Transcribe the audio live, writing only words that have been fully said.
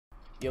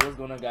Yo, what's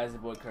going on, guys?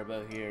 It's your boy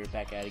Curbell here,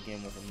 back at it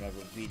again with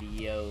another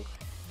video.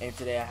 And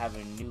today I have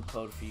a new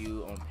code for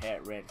you on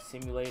Pet Rent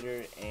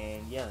Simulator,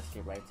 and yeah, let's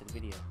get right into the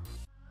video.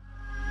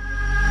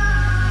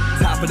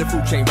 Top of the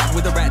food chain, rockin'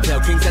 with a rat tail,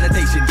 king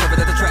sanitation, covered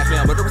at the trash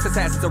mail, murderous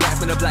assassins,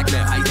 harassment of black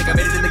man. How you think I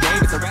made it in the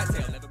game? It's a rat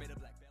tail, never made a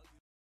black belt.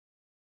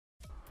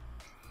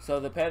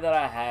 So the pet that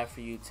I have for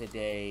you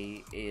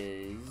today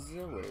is,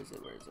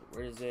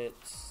 where is it?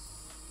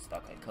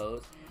 Stock and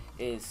codes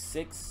is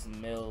 6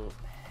 mil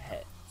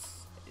pets.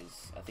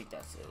 I think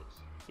that's it.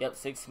 Yep,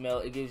 6 mil.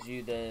 It gives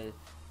you the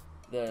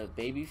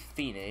baby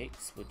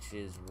phoenix, which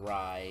is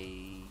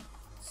right.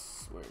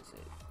 Where is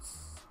it?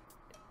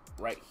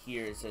 Right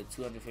here. It said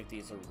 250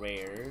 is a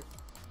rare.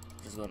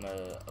 Just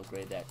gonna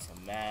upgrade that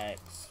to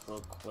max real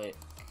quick,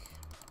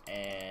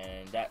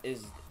 and that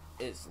is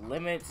its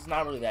limits. It's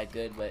not really that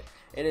good, but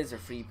it is a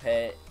free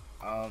pet.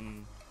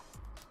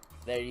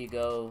 There you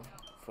go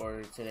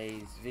for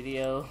today's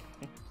video.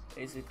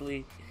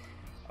 Basically,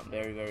 I'm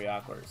very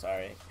awkward.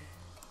 Sorry.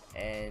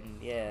 And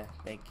yeah,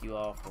 thank you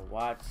all for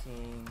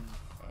watching,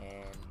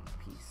 and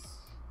peace.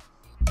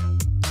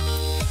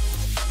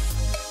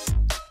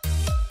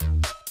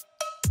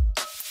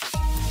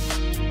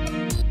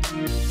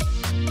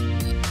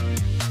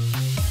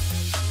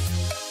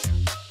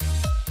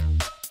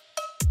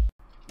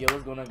 Yo,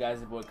 what's going on,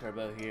 guys? It's your boy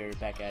Curbell here,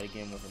 back at it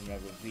again with another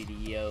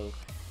video.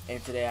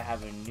 And today I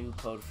have a new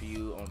code for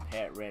you on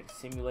Pet Rent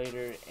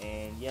Simulator,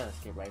 and yeah, let's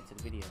get right into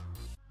the video.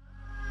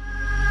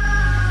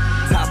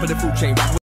 Top of the food chain, rockin'